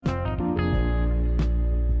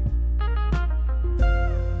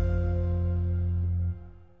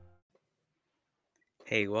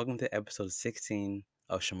Hey, welcome to episode 16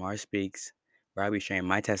 of Shamar Speaks, where I'll be sharing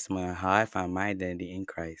my testimony on how I found my identity in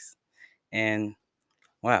Christ. And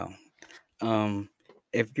wow, um,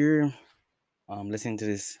 if you're listening to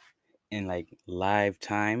this in like live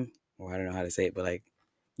time, or I don't know how to say it, but like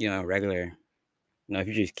regular, if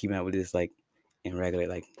you're just keeping up with this like in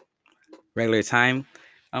regular time,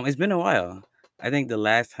 it's been a while. I think the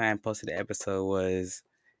last time I posted the episode was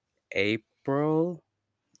April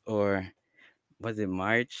or was it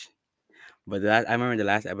March? But I remember the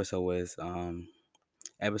last episode was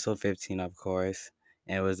episode 15, of course.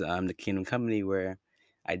 And it was the Kingdom Company where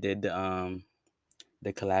I did the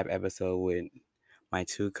collab episode with my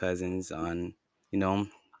two cousins on, you know,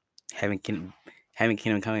 having kin- having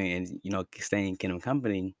Kingdom Company and staying in Kingdom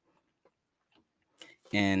Company.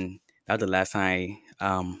 And that was the last time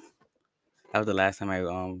I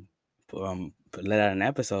let out an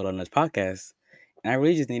episode on this podcast. And I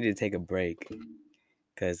really just needed to take a break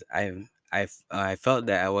because I felt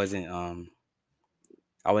that I wasn't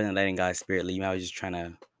letting God's spirit lead me. I was just trying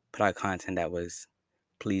to put out content that was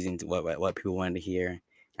pleasing to what people wanted to hear.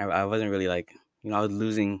 I wasn't really like, I was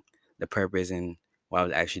losing the purpose and why I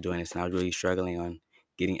was actually doing this, and I was really struggling on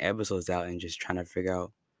getting episodes out and just trying to figure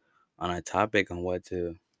out on a topic on what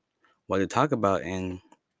to talk about. And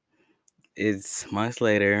it's months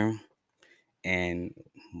later, and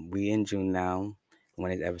we in June now. When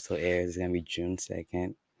this episode airs, it's gonna be June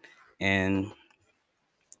 2nd, and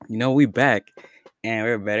we back, and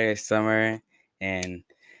we're better this summer, and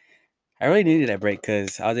I really needed that break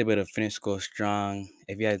because I was able to finish school strong.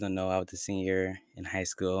 If you guys don't know, I was a senior in high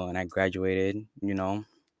school and I graduated, got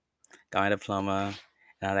my diploma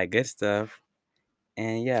and all that good stuff.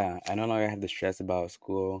 And yeah, I no longer have the stress about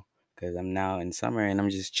school because I'm now in summer and I'm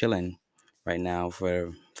just chilling right now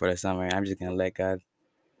for the summer. I'm just gonna let God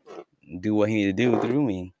do what He need to do through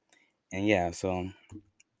me. And yeah, so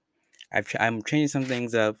I'm changing some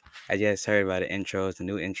things up. I just heard about the intro. It's a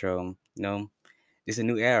new intro. It's a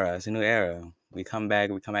new era. It's a new era. We come back.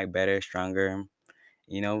 We come back better, stronger.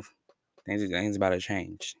 You know, things about to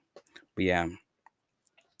change. But yeah,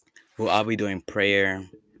 we'll all be doing prayer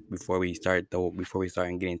before we start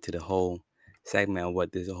and get into the whole segment of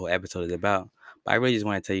what this whole episode is about. But I really just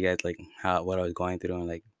want to tell you guys like what I was going through and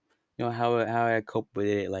like how I coped with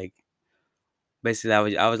it. Like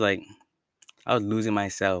basically, I was losing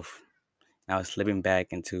myself. I was slipping back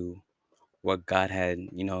into what God had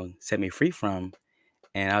set me free from,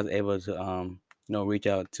 and I was able to reach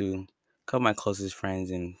out to a couple of my closest friends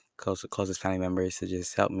and closest family members to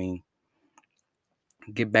just help me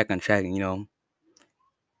get back on track.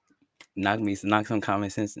 Knock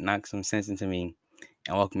some sense into me,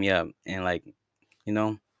 and woke me up. And like you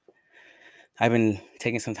know, I've been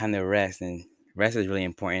taking some time to rest, and rest is really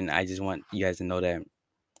important. I just want you guys to know that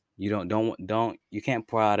you don't you can't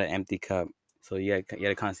pour out an empty cup. So you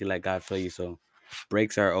gotta constantly let God fill you. So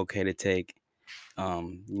breaks are okay to take.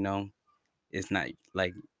 It's not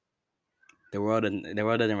like the world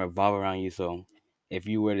doesn't revolve around you. So if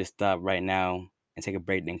you were to stop right now and take a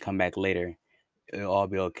break, then come back later, it'll all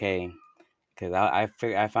be okay. Because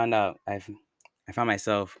I found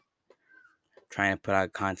myself trying to put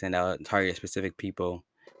out content that will target specific people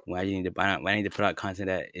when I need to put out content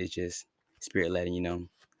that is just spirit led,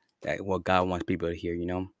 that what God wants people to hear,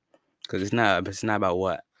 because it's not about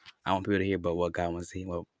what I want people to hear, but what God wants to hear,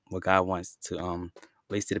 what God wants to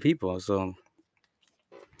release to the people. So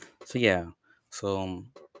yeah, so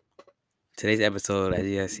today's episode, as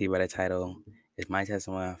you guys see by the title, is my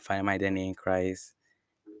testimony, finding my identity in Christ,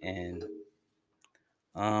 and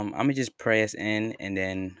I'm gonna just pray us in, and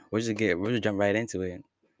then we'll just jump right into it.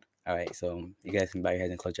 All right, so you guys can bow your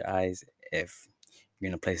heads and close your eyes if you're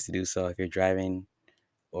in a place to do so. If you're driving,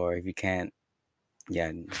 or if you can't,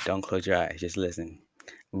 yeah, don't close your eyes. Just listen.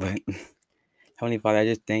 But Heavenly Father, I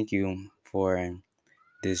just thank you for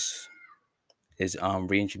this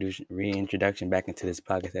reintroduction back into this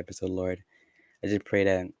podcast episode, Lord. I just pray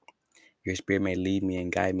that your spirit may lead me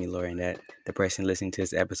and guide me, Lord, and that the person listening to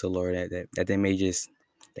this episode, Lord, that they may just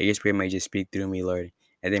that your spirit may just speak through me, Lord,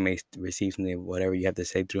 and they may receive something, whatever you have to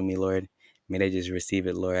say through me, Lord. May they just receive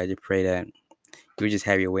it, Lord. I just pray that you would just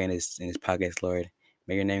have your way in this podcast, Lord.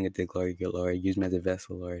 May your name get the glory, good Lord. Use me as a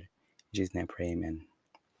vessel, Lord. In Jesus' name, I pray, amen.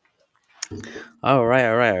 All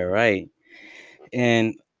right.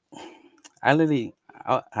 And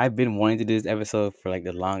I've been wanting to do this episode for like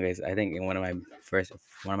the longest. I think in one of my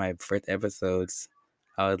first episodes,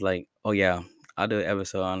 I was like, oh yeah, I'll do an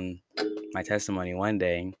episode on my testimony one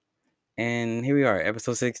day. And here we are,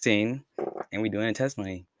 episode 16, and we're doing a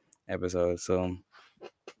testimony episode. So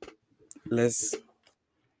let's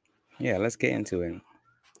let's get into it.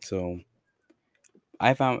 So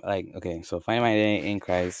I found like okay, so finding my identity in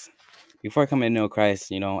Christ. Before coming to know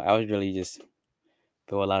Christ, I was really just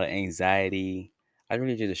feel a lot of anxiety. I was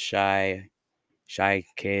really just a shy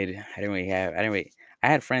kid. I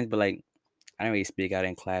had friends, but like I didn't really speak out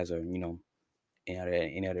in class or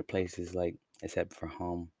any other places like except for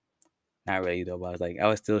home. Not really though, but I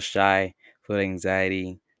was still shy, full of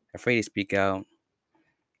anxiety, afraid to speak out,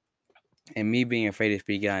 and me being afraid to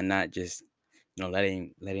speak out and not just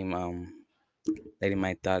letting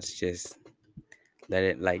my thoughts just let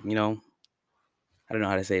it like I don't know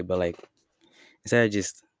how to say it, but like instead of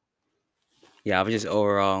just yeah, I was just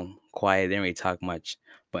overall quiet, didn't really talk much.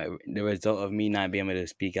 But the result of me not being able to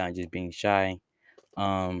speak out and just being shy,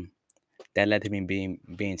 um, that led to me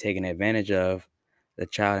being taken advantage of, the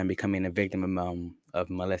child, and becoming a victim of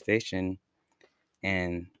molestation.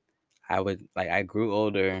 And I grew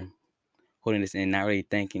older, holding this in, not really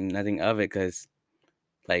thinking nothing of it, because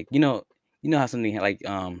like how something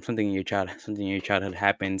in your childhood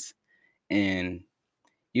happens, and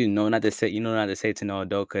not to say to no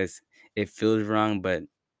adult because it feels wrong, but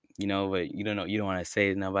you don't know, you don't want to say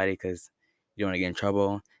it to nobody because you don't want to get in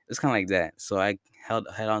trouble. It's kind of like that. So I held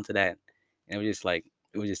on to that, and it sat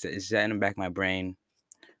in the back of my brain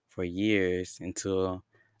for years until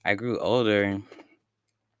I grew older,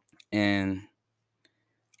 and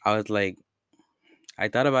I was like, I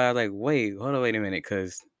thought about it, I was like, wait, hold on, wait a minute,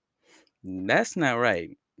 because that's not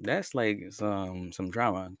right. That's like some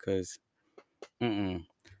drama, because mm-mm.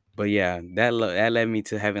 But yeah, that led me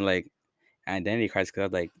to having like identity crisis, because I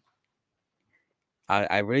was like,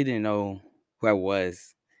 I really didn't know who I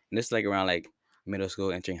was. And this is like around like middle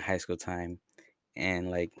school, entering high school time. And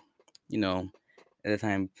like, you know, at the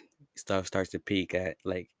time stuff starts to peak at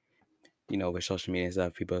like, with social media and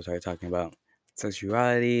stuff, people start talking about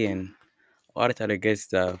sexuality and all this other good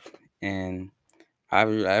stuff. And I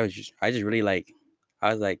just really like,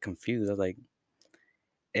 I was like confused. I was like,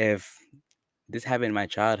 if this happened in my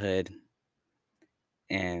childhood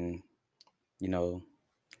and, you know,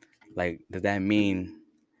 like, does that mean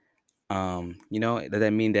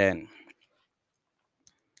that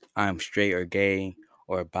I'm straight or gay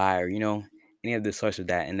or bi or any of the sorts of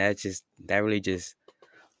that, and that really just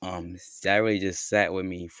sat with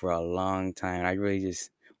me for a long time. I really just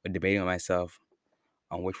was debating with myself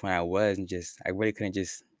on which one I was, and just I really couldn't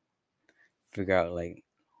just figure out like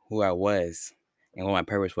who I was and what my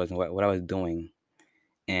purpose was and what I was doing.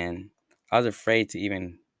 And I was afraid to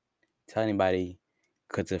even tell anybody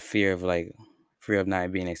because of fear of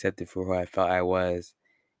not being accepted for who I felt I was,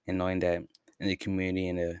 and knowing that in the community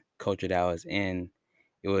and the culture that I was in,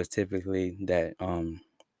 it was typically that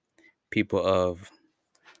people of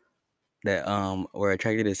that were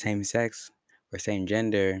attracted to the same sex or same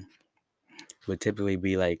gender would typically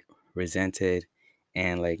be like resented,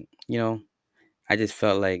 and like I just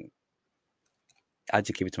felt like I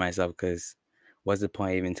just keep it to myself, because what's the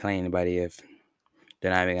point of even telling anybody if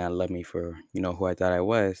they're not even gonna love me for who I thought I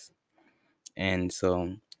was. And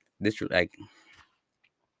so like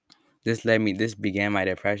this began my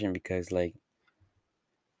depression, because like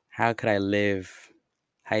how could I live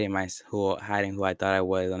hiding who I thought I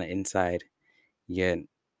was on the inside, yet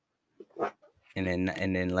and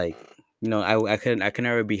then like I could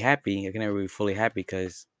never be happy. I could never be fully happy,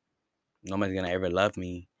 because nobody's gonna ever love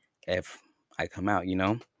me if I come out,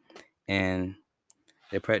 And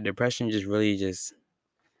depression just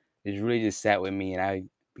sat with me, and I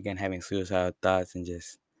began having suicidal thoughts, and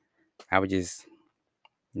just I would just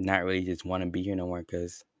not really just want to be here no more,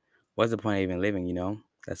 because what's the point of even living, that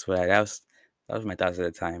was my thoughts at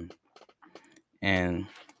the time. And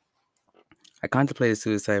I contemplated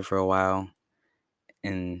suicide for a while,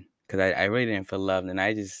 and because I really didn't feel loved, and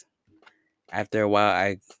I just after a while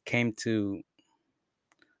I came to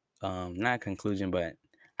not a conclusion, but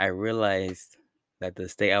I realized that the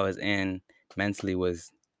state I was in mentally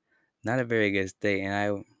was not a very good state, and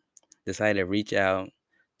I decided to reach out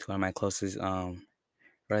to one of my closest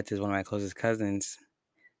relatives, one of my closest cousins,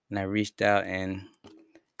 and I reached out, and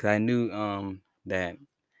because I knew that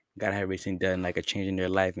God had recently done like a change in their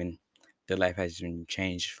life, and their life has been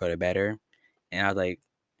changed for the better, and I was like,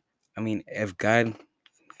 I mean, if God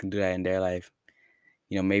can do that in their life,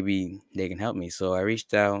 maybe they can help me. So I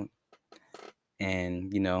reached out, and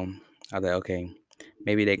I was like, okay,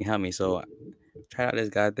 maybe they can help me. So I tried out this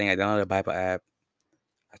God thing. I downloaded a Bible app.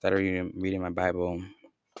 I started reading my Bible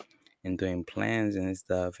and doing plans and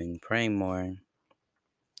stuff and praying more.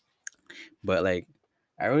 But like,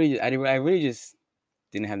 I really just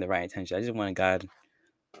didn't have the right intention. I just wanted God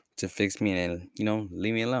to fix me and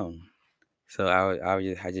leave me alone. So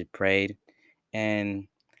I just prayed, and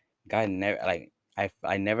God never like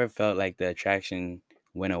I never felt like the attraction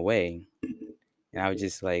went away. And I was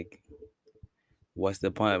just like, what's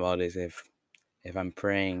the point of all this if I'm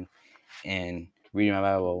praying and reading my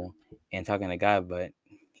Bible and talking to God, but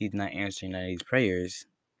He's not answering none of these prayers?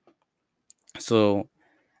 So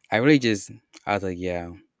I really just I was like, yeah,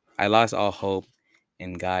 I lost all hope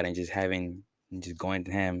in God and just going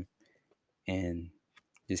to Him and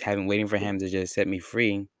just having waiting for Him to just set me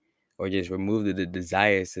free or just remove the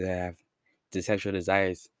desires to have the sexual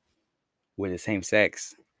desires with the same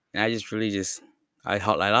sex. And I just really just I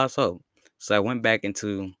lost hope. So I went back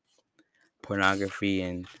into pornography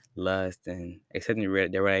and lust and accepting the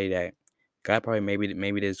reality that God probably made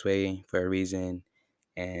me this way for a reason,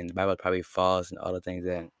 and the Bible probably false and all the things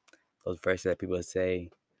that those verses that people say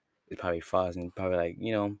is probably false and probably like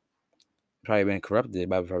probably been corrupted. The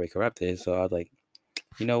Bible probably corrupted. So I was like,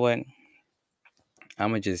 you know what? I'm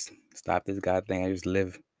gonna just stop this God thing. I just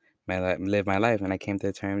live my life, and I came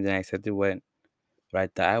to terms and I accepted what I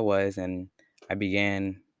thought I was, and I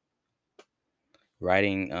began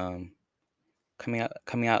writing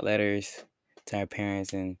coming out letters to my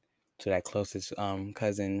parents and to that closest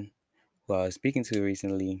cousin who I was speaking to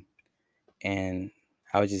recently, and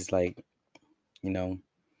I was just like, you know,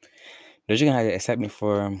 they're just gonna have to accept me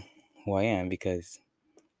for who I am because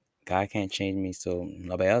God can't change me, so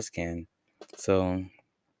nobody else can. So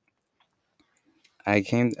I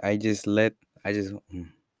just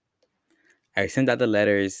I sent out the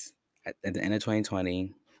letters at the end of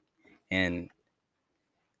 2020, and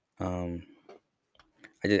um,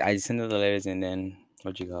 I just sent out the letters, and then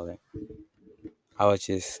what you call it? I was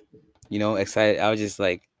just, excited. I was just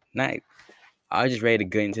like, not. I was just ready to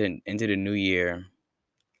get into the new year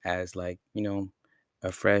as like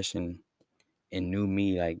a fresh and new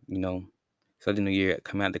me, like start the new year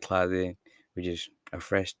coming out the closet with just a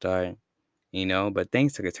fresh start, But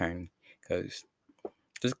things took a turn because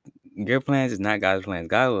just your plans is not God's plans.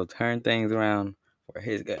 God will turn things around for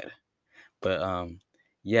His good. But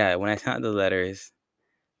yeah, when I sent out the letters,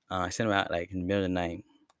 I sent them out like in the middle of the night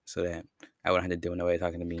so that I wouldn't have to deal with nobody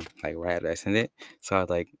talking to me like right after I sent it. So I was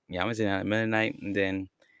like, yeah, I'm gonna send it out in the middle of the night, and then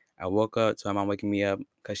I woke up to my mom waking me up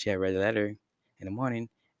because she had read the letter in the morning,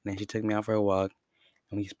 and then she took me out for a walk,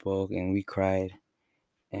 and we spoke and we cried,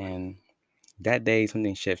 and that day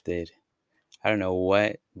something shifted. I don't know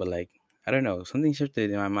what, but like I don't know, something shifted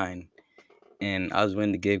in my mind, and I was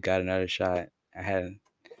willing to give God another shot. I had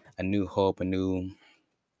a new hope, I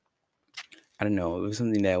don't know, it was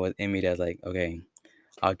something that was in me that was like, okay,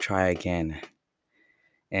 I'll try again.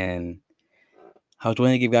 And I was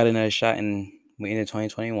willing to give God another shot, and we ended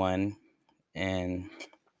 2021, and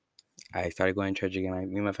I started going to church again.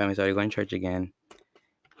 Me and my family started going to church again,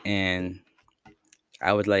 and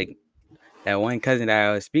I was like, that one cousin that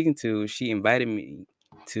I was speaking to, she invited me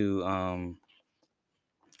to um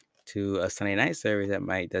to a Sunday night service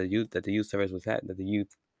that the youth service was that the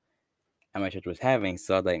youth at my church was having.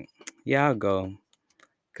 So I was like, yeah, I'll go,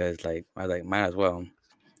 cause like I was like, might as well.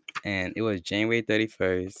 And it was January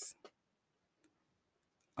 31st,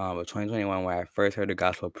 of 2021 where I first heard the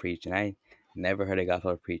gospel preached, and I never heard the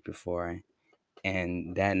gospel preached before.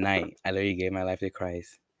 And that night, I literally gave my life to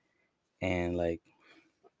Christ, and like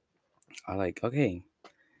I was like, okay,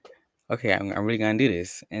 I'm really gonna do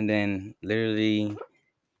this. And then literally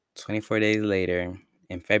 24 days later,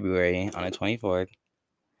 in February on the 24th,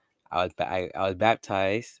 I was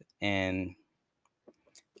baptized, and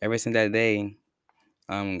ever since that day,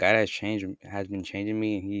 God has been changing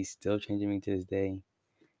me, and He's still changing me to this day.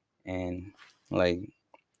 And like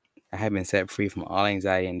I have been set free from all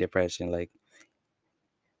anxiety and depression. Like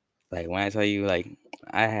when I tell you, like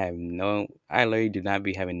I literally do not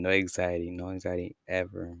be having no anxiety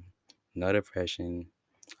ever, no depression.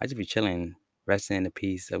 I just be chilling, resting in the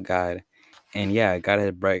peace of God. And yeah, God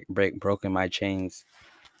has broken my chains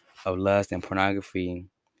of lust and pornography,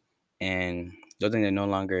 and those things are no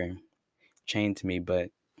longer chained to me. But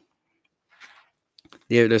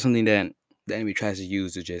there's something that the enemy tries to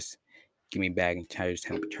use to just get me back and try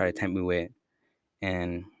to tempt me with.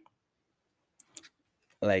 And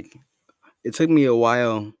like it took me a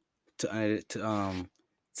while to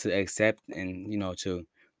accept and to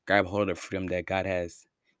grab hold of the freedom that God has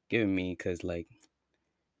given me, because like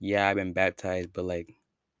yeah, I've been baptized, but like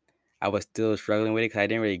I was still struggling with it because I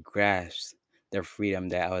didn't really grasp the freedom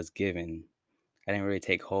that I was given. I didn't really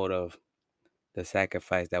take hold of the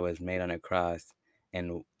sacrifice that was made on the cross,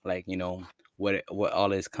 and like what all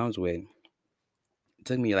this comes with. It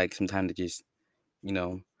took me like some time to just you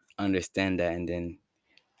know understand that, and then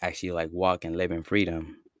actually like walk and live in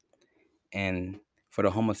freedom. And for the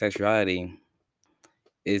homosexuality,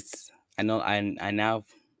 it's I know I now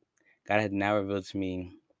God has now revealed to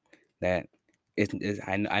me that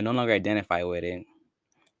I no longer identify with it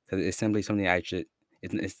because it's simply something I should.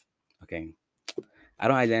 It's okay. I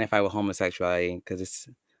don't identify with homosexuality because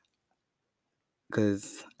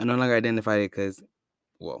I no longer identify it because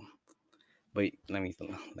well. But let me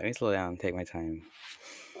slow down. Take my time.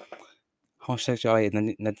 Homosexuality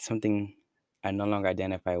is not something I no longer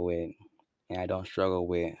identify with, and I don't struggle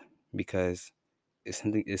with because it's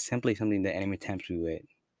simply something the enemy tempts me with.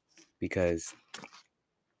 Because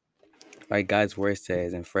like God's word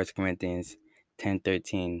says in 1 Corinthians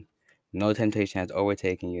 10:13, no temptation has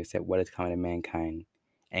overtaken you except what is common to mankind,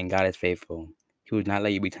 and God is faithful. He would not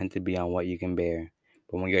let you be tempted beyond what you can bear,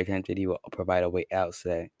 but when you're tempted, He will provide a way out so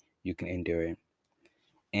that you can endure it.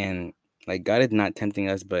 And like God is not tempting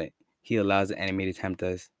us, but He allows the enemy to tempt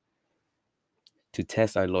us to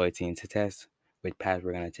test our loyalty and to test which path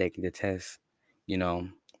we're gonna take and to test, you know,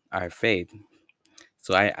 our faith.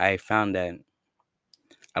 So I found that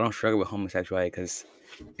I don't struggle with homosexuality because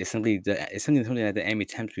it's something that the enemy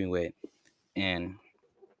tempts me with, and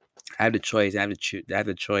I have the choice. I have to choose. I have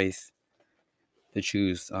the choice to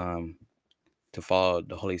choose to follow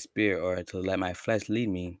the Holy Spirit or to let my flesh lead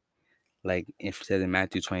me. Like it says in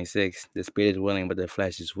Matthew 26, the spirit is willing, but the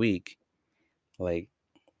flesh is weak. Like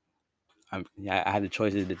I have the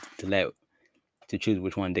choice to choose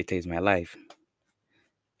which one dictates my life,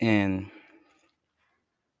 and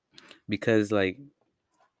because like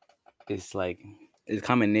it's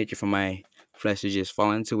common nature for my flesh to just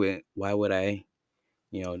fall into it. Why would I,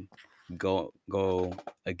 you know, go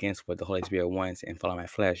against what the Holy Spirit wants and follow my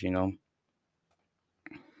flesh? And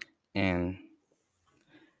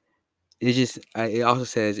it also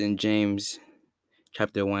says in James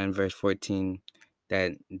chapter 1 verse 14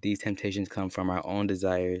 that these temptations come from our own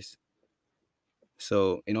desires.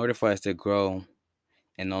 So in order for us to grow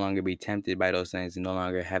and no longer be tempted by those things and no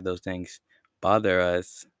longer have those things bother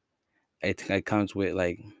us, it comes with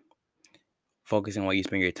like focusing on what you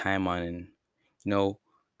spend your time on, and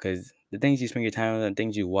because the things you spend your time on, the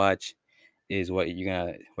things you watch is what you're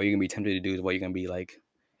gonna be tempted to do, is what you're gonna be like.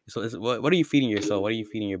 So what are you feeding your soul? What are you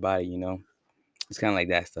feeding your body? It's kind of like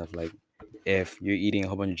that stuff. Like if you're eating a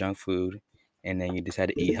whole bunch of junk food and then you decide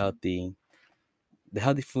to eat healthy, the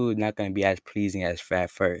healthy food not gonna be as pleasing as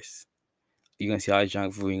fat first. You're gonna see all the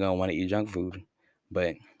junk food, you're gonna want to eat junk food,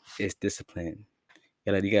 but it's discipline.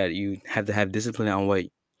 You have to have discipline on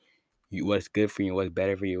what's good for you, what's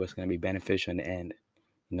better for you, what's gonna be beneficial in the end.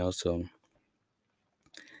 So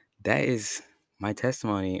that is my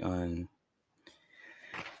testimony on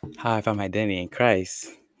how I found my identity in Christ.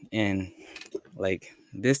 And like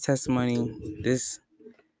this testimony, this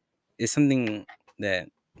is something that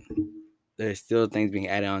there's still things being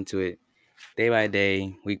added onto it day by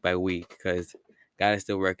day, week by week, because God is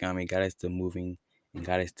still working on me, God is still moving, and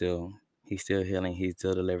He's still healing, He's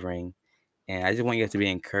still delivering. And I just want you guys to be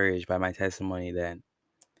encouraged by my testimony that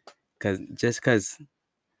because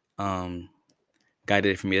um God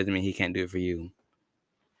did it for me doesn't mean He can't do it for you.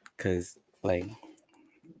 Because like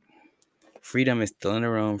freedom is still in the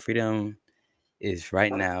room. Freedom is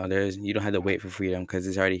right now. You don't have to wait for freedom because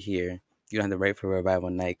it's already here. You don't have to wait for revival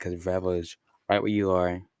night because revival is right where you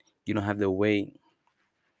are. You don't have to wait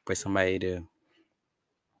for somebody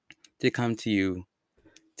to come to you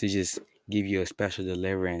to just give you a special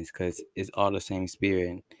deliverance because it's all the same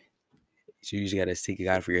spirit. So you just gotta seek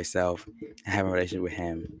God for yourself and have a relationship with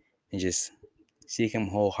Him and just seek Him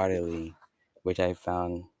wholeheartedly, which I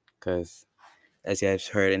found because as you guys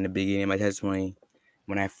heard in the beginning of my testimony,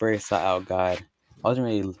 when I first sought out God, I wasn't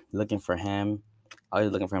really looking for Him. I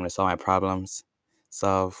was looking for Him to solve my problems,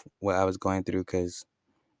 solve what I was going through, because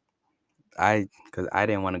I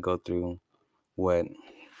didn't want to go through what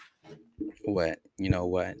what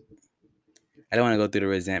I don't want to go through the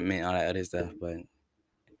resentment, all that other stuff. But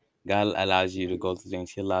God allows you to go through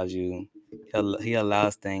things. He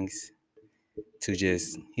allows things to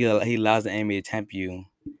just he allows the enemy to tempt you,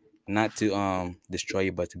 not to destroy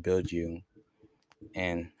you, but to build you.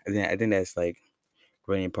 And I think that's like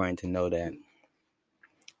really important to know that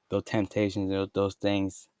those temptations, those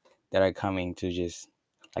things that are coming to just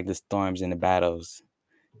like the storms and the battles,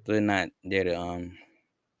 they're not there to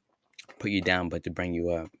put you down, but to bring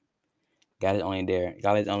you up. God is only there.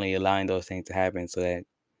 God is only allowing those things to happen so that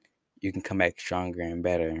you can come back stronger and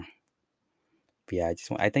better. But yeah,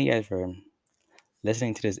 I thank you guys for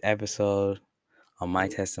listening to this episode on my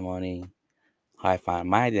testimony, how I found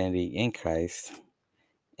my identity in Christ,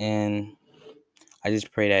 and I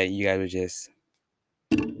just pray that you guys would just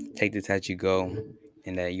take this as you go,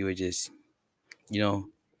 and that you would just you know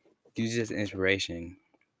use this as inspiration.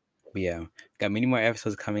 But yeah, got many more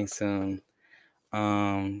episodes coming soon.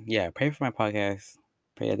 Yeah, pray for my podcast.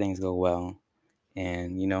 Pray that things go well.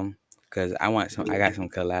 and because I got some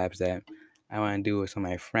collabs that I want to do with some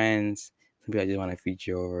of my friends. Some people I just want to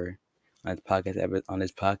feature over on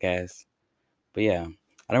this podcast. But yeah,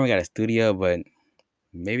 I don't really got a studio, but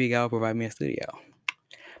maybe God will provide me a studio.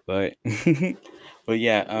 But but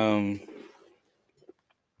yeah,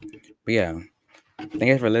 but yeah. Thank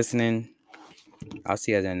you for listening. I'll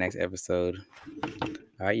see you guys in the next episode.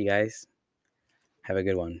 All right, you guys. Have a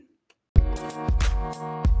good one.